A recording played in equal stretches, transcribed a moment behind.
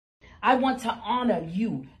I want to honor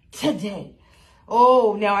you today.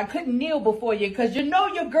 Oh, now I couldn't kneel before you because you know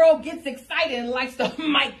your girl gets excited and likes to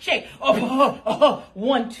mic check.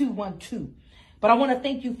 1, 2, 1, 2. But I want to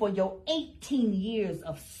thank you for your 18 years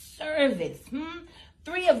of service.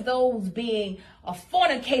 3 of those being a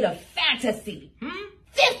fornicator fantasy.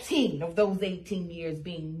 15 of those 18 years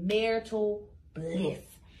being marital bliss.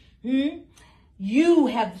 You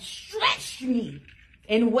have stretched me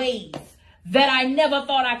in ways that I never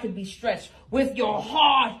thought I could be stretched with your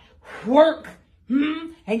hard work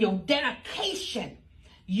and your dedication.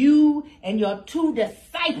 You and your 2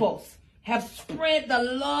 disciples have spread the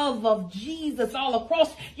love of Jesus all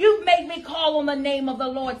across. You've made me call on the name of the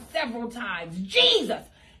Lord several times. Jesus,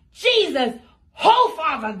 Jesus, oh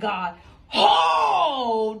Father God,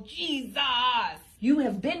 oh Jesus. You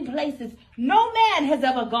have been places no man has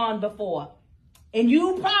ever gone before. And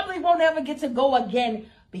you probably won't ever get to go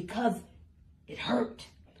again because it hurt.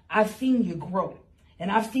 I've seen you grow.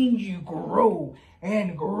 And I've seen you grow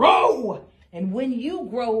and grow. And when you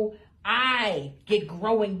grow, I get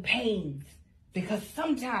growing pains. Because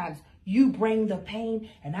sometimes you bring the pain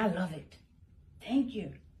and I love it. Thank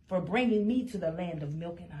you for bringing me to the land of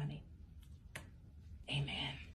milk and honey.